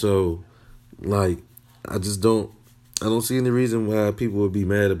 So, like, I don't see any reason why people would be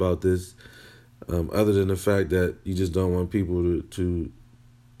mad about this, other than the fact that you just don't want people to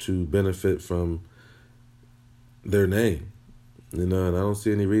benefit from their name. And I don't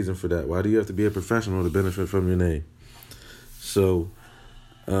see any reason for that. Why do you have to be a professional to benefit from your name? So,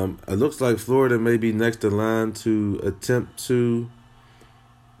 it looks like Florida may be next in line to attempt to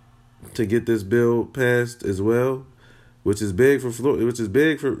get this bill passed as well, which is big for Florida. Which is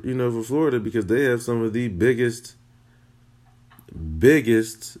big for for Florida, because they have some of the biggest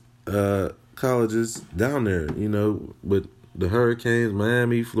colleges down there. With the Hurricanes,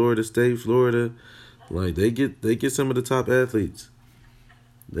 Miami, Florida State, Florida, like they get some of the top athletes.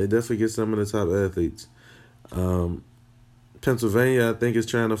 They definitely get some of the top athletes. Pennsylvania, I think, is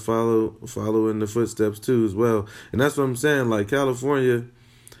trying to follow in the footsteps too as well, and that's what I'm saying. Like California,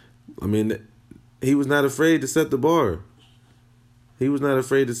 I mean, he was not afraid to set the bar. He was not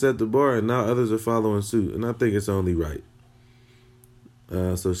afraid to set the bar, and now others are following suit, and I think it's only right.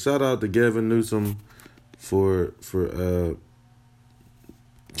 So shout out to Gavin Newsom for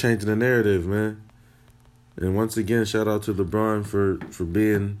changing the narrative, man. And once again, shout out to LeBron for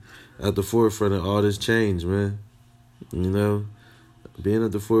being at the forefront of all this change, man. Being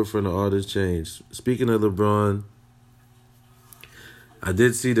at the forefront of all this change. Speaking of LeBron, I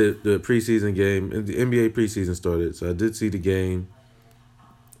did see the preseason game. The NBA preseason started, so I did see the game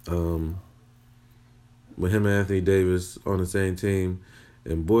with him and Anthony Davis on the same team.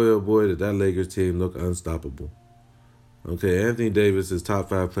 And boy, oh boy, did that Lakers team look unstoppable. Okay, Anthony Davis is top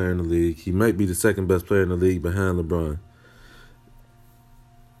 5 player in the league. He might be the second best player in the league behind LeBron.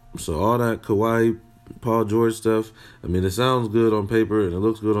 So all that Kawhi, Paul George stuff, I mean, it sounds good on paper and it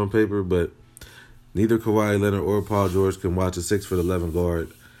looks good on paper, but neither Kawhi Leonard or Paul George can watch a 6'11"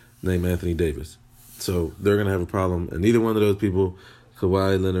 guard named Anthony Davis. So they're going to have a problem. And neither one of those people,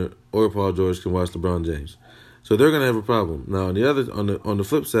 Kawhi Leonard or Paul George, can watch LeBron James. So they're going to have a problem. Now, on the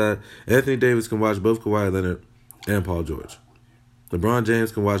flip side, Anthony Davis can watch both Kawhi Leonard and Paul George. LeBron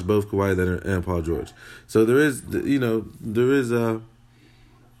James can watch both Kawhi Leonard and Paul George. So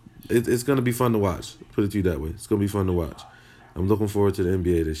it's going to be fun to watch. Put it to you that way. It's going to be fun to watch. I'm looking forward to the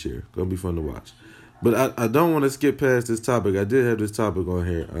NBA this year. Going to be fun to watch. But I don't want to skip past this topic. I did have this topic on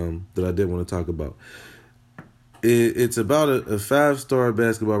here that I did want to talk about. It's about a 5-star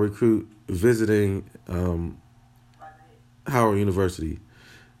basketball recruit visiting Howard University,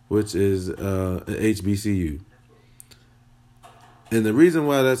 which is an HBCU. And the reason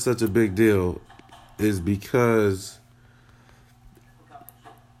why that's such a big deal is because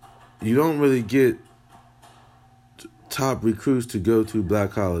you don't really get top recruits to go to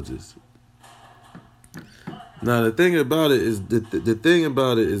black colleges. Now the thing about it is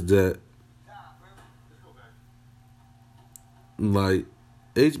that like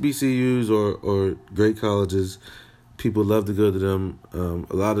HBCUs or great colleges, people love to go to them.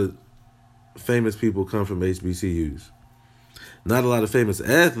 A lot of famous people come from HBCUs. Not a lot of famous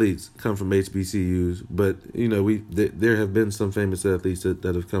athletes come from HBCUs, but there have been some famous athletes that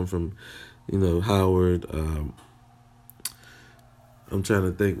have come from, Howard. I'm trying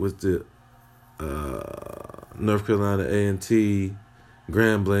to think. What's the North Carolina A&T,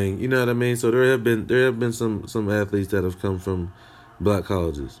 Grambling? You know what I mean? So there have been some athletes that have come from black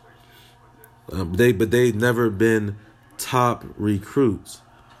colleges. But they've never been top recruits.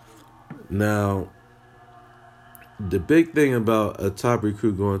 Now, the big thing about a top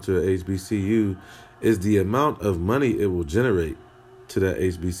recruit going to a HBCU is the amount of money it will generate to that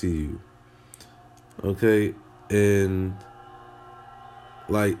HBCU. Okay? And,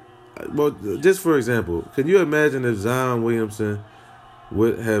 just for example, can you imagine if Zion Williamson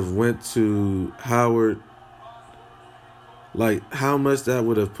would have went to Howard, how much that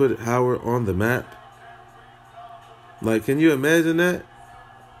would have put Howard on the map? Can you imagine that?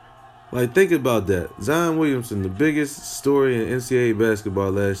 Think about that. Zion Williamson, the biggest story in NCAA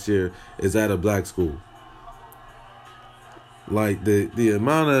basketball last year, is at a black school. The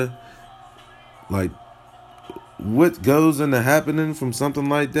amount of, what goes into happening from something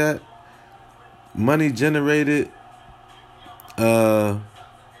like that, money generated, yeah,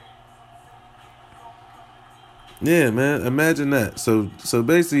 man, imagine that. So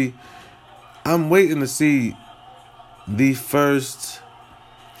basically, I'm waiting to see the first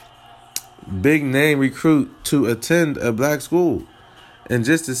big name recruit to attend a black school, and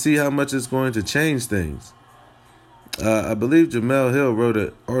just to see how much it's going to change things. I believe Jamel Hill wrote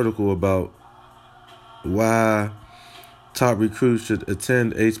an article about why top recruits should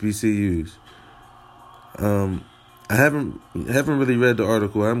attend HBCUs. I haven't really read the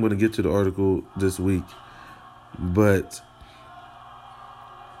article. I'm going to get to the article this week, but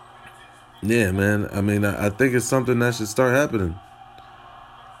yeah, man. I mean, I think it's something that should start happening.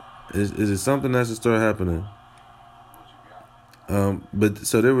 Is it something that should start happening? But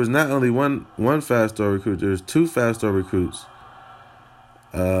so there was not only one 5-star recruit. There's 2 5-star recruits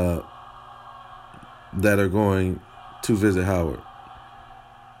that are going to visit Howard.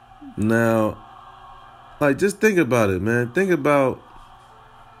 Now, like, just think about it, man. Think about,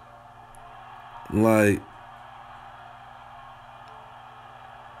 like,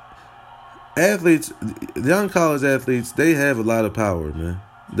 athletes, young college athletes, they have a lot of power, man.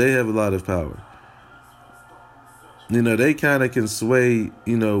 They have a lot of power. You know, they kind of can sway,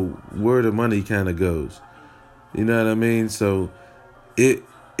 you know, where the money kind of goes. You know what I mean? So,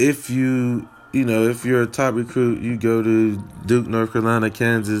 if you're a top recruit, you go to Duke, North Carolina,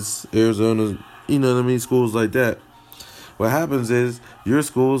 Kansas, Arizona, you know what I mean, schools like that. What happens is your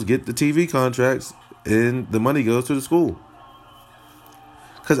schools get the TV contracts and the money goes to the school.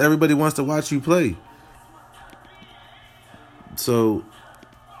 Because everybody wants to watch you play. So,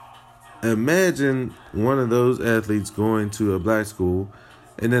 imagine one of those athletes going to a black school,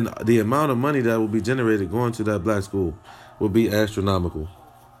 and then the amount of money that will be generated going to that black school will be astronomical.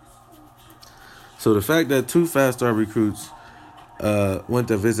 So the fact that 2 5-star recruits went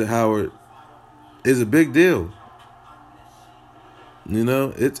to visit Howard is a big deal. You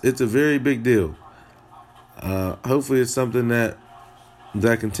know, it's a very big deal. Hopefully it's something that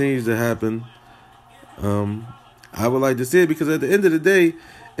continues to happen. I would like to see it, because at the end of the day,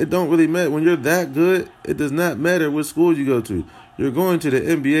 it don't really matter. When you're that good, it does not matter what school you go to. You're going to the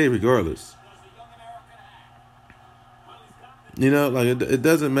NBA regardless. You know, like, it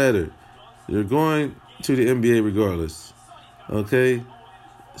doesn't matter. You're going to the NBA regardless. Okay?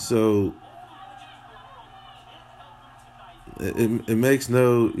 So, it makes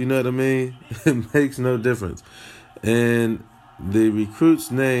no, you know what I mean? It makes no difference. And the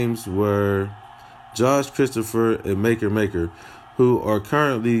recruits' names were Josh Christopher and Maker, who are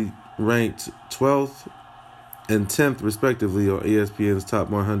currently ranked 12th and 10th, respectively, on ESPN's Top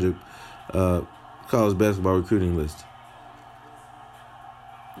 100 college basketball recruiting list.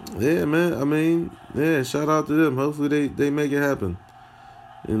 Yeah, man. I mean, yeah, shout out to them. Hopefully they make it happen.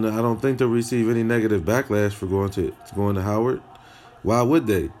 You know, I don't think they'll receive any negative backlash for going to Howard. Why would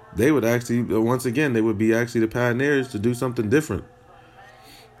they? They would actually, once again, they would be actually the pioneers to do something different.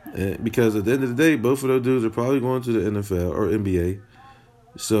 Because at the end of the day, both of those dudes are probably going to the NFL or NBA.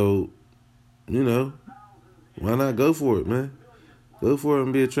 So, you know, why not go for it, man? Go for it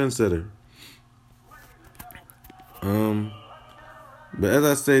and be a trendsetter. But as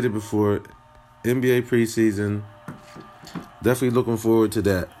I stated before, NBA preseason, definitely looking forward to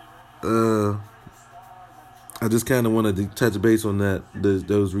that. I just kind of wanted to touch base on that,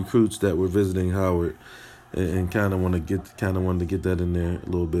 those recruits that were visiting Howard, and kind of wanted to get that in there a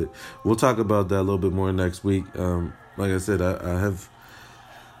little bit. We'll talk about that a little bit more next week. Like I said, I have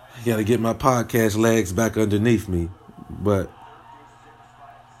got to get my podcast legs back underneath me, but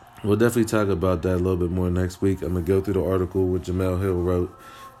we'll definitely talk about that a little bit more next week. I'm gonna go through the article what Jamel Hill wrote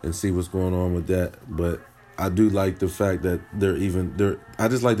and see what's going on with that. But I do like the fact that I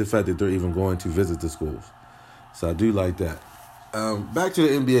just like the fact that they're even going to visit the schools. So I do like that. Back to the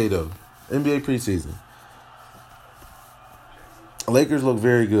NBA though. NBA preseason. Lakers look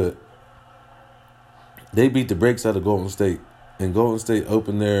very good. They beat the brakes out of Golden State, and Golden State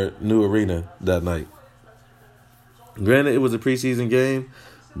opened their new arena that night. Granted, it was a preseason game,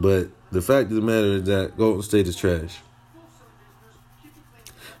 but the fact of the matter is that Golden State is trash.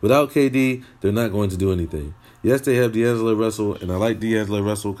 Without KD, they're not going to do anything. Yes, they have D'Angelo Russell, and I like D'Angelo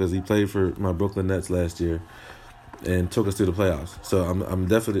Russell because he played for my Brooklyn Nets last year and took us to the playoffs. So I'm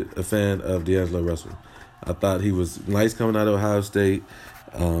definitely a fan of D'Angelo Russell. I thought he was nice coming out of Ohio State.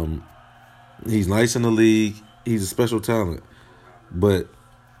 He's nice in the league. He's a special talent. But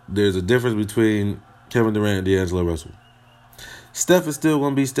there's a difference between Kevin Durant and D'Angelo Russell. Steph is still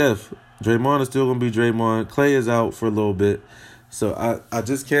going to be Steph. Draymond is still going to be Draymond. Clay is out for a little bit. So I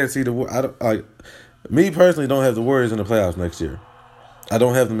just can't see me personally don't have the Warriors in the playoffs next year. I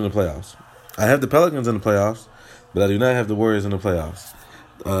don't have them in the playoffs. I have the Pelicans in the playoffs, but I do not have the Warriors in the playoffs.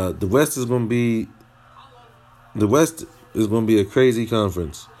 The West is going to be a crazy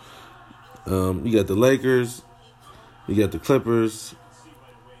conference. You got the Lakers, you got the Clippers,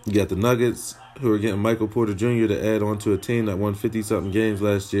 you got the Nuggets, who are getting Michael Porter Jr. to add on to a team that won 50-something games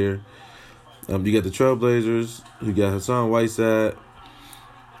last year. You got the Trailblazers, you got Hassan Whiteside,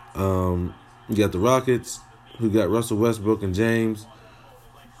 you got the Rockets, who got Russell Westbrook and James.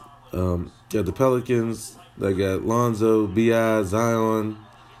 You got the Pelicans that got Lonzo, B.I., Zion,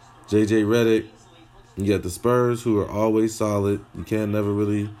 J.J. Redick. You got the Spurs, who are always solid. You can't never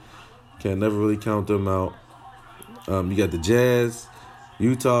really count them out. You got the Jazz,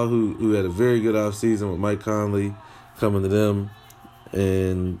 Utah, who had a very good offseason with Mike Conley coming to them,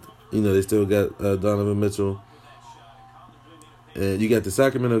 and they still got Donovan Mitchell. And you got the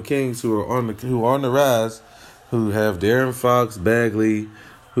Sacramento Kings, who are on the rise, who have De'Aaron Fox, Bagley,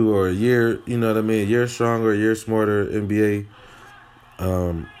 who are a year stronger, a year smarter NBA.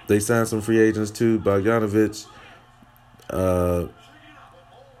 They signed some free agents too, Bogdanovich. And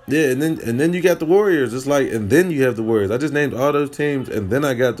then you got the Warriors. It's like, and then you have the Warriors. I just named all those teams, and then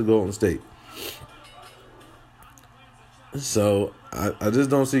I got the Golden State. So I just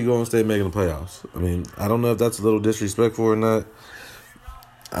don't see Golden State making the playoffs. I mean, I don't know if that's a little disrespectful or not.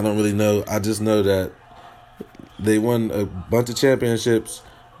 I don't really know. I just know that they won a bunch of championships,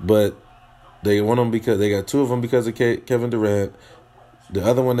 but they won them because they got two of them because of Kevin Durant. The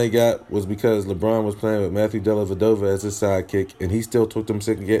other one they got was because LeBron was playing with Matthew Dellavedova as his sidekick, and he still took them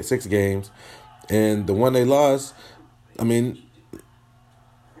 6 games. And the one they lost, I mean,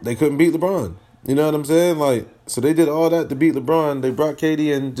 they couldn't beat LeBron. You know what I'm saying? Like, so they did all that to beat LeBron. They brought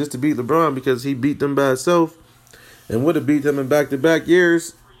KD in just to beat LeBron because he beat them by himself, and would have beat them in back-to-back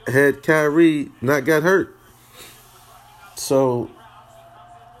years had Kyrie not got hurt. So,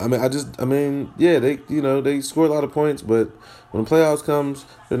 they score a lot of points, but when the playoffs comes,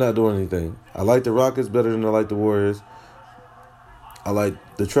 they're not doing anything. I like the Rockets better than I like the Warriors. I like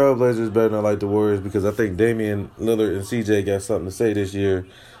the Trailblazers better than I like the Warriors because I think Damian Lillard and CJ got something to say this year,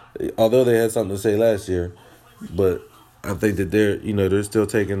 although they had something to say last year. But I think that they're still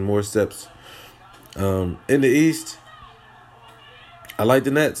taking more steps. In the East, I like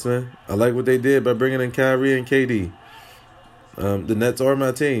the Nets, man. I like what they did by bringing in Kyrie and KD. The Nets are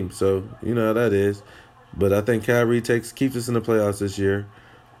my team, so you know how that is. But I think Kyrie keeps us in the playoffs this year.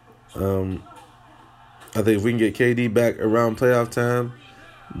 I think if we can get KD back around playoff time,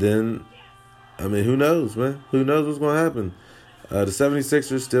 then, who knows, man? Who knows what's going to happen? The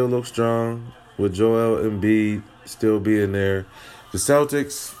 76ers still look strong with Joel Embiid still being there. The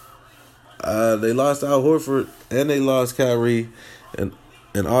Celtics, they lost Al Horford and they lost Kyrie, and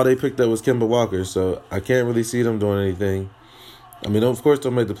all they picked up was Kemba Walker, so I can't really see them doing anything. Of course,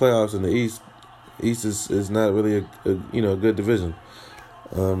 they'll make the playoffs in the East. East is not really a good division.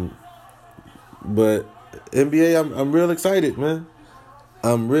 But NBA, I'm real excited, man.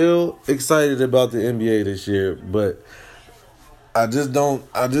 I'm real excited about the NBA this year, but I just don't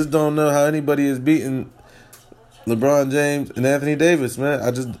know how anybody is beating LeBron James and Anthony Davis, man.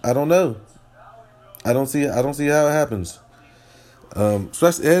 I don't know. I don't see how it happens.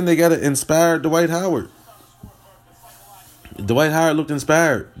 Especially, and they got an inspired Dwight Howard. Dwight Howard looked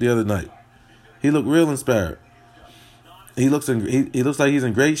inspired the other night. He looked real inspired. He looks like he's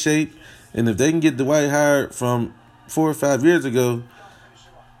in great shape. And if they can get Dwight Howard from 4 or 5 years ago,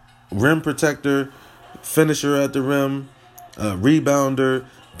 rim protector, finisher at the rim, rebounder,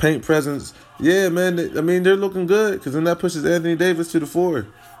 paint presence, yeah, man. They're looking good because then that pushes Anthony Davis to the 4.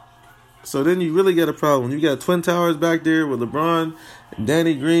 So then you really got a problem. You got Twin Towers back there with LeBron,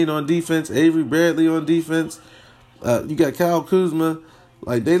 Danny Green on defense, Avery Bradley on defense. You got Kyle Kuzma.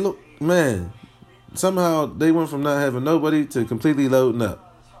 Like, they look, man, somehow they went from not having nobody to completely loading up.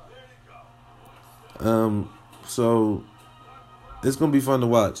 So it's going to be fun to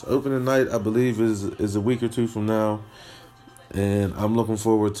watch. Opening night, I believe, is a week or two from now, and I'm looking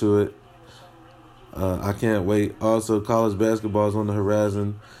forward to it. I can't wait. Also, college basketball is on the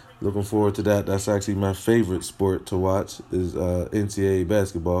horizon. Looking forward to that. That's actually my favorite sport to watch is NCAA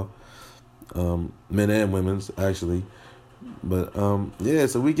basketball. Men and women's, actually. But,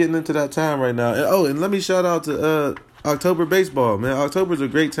 so we getting into that time right now. And let me shout out to October baseball, man. October's a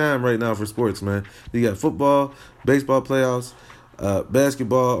great time right now for sports, man. You got football, baseball playoffs,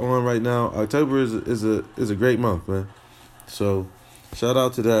 basketball on right now. October is a great month, man. So, shout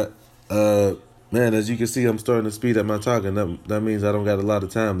out to that. Man, as you can see, I'm starting to speed up my talking. That means I don't got a lot of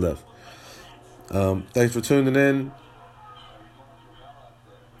time left. Thanks for tuning in.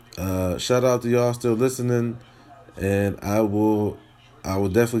 Shout out to y'all still listening, and I will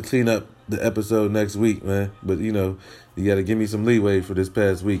definitely clean up the episode next week, man. But you got to give me some leeway for this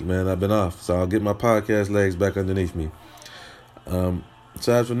past week, man. I've been off, so I'll get my podcast legs back underneath me.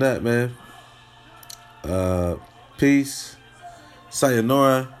 Aside from that, man, peace,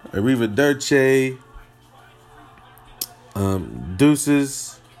 sayonara, arrivederci,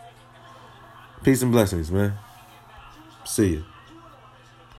 deuces, peace and blessings, man. See you.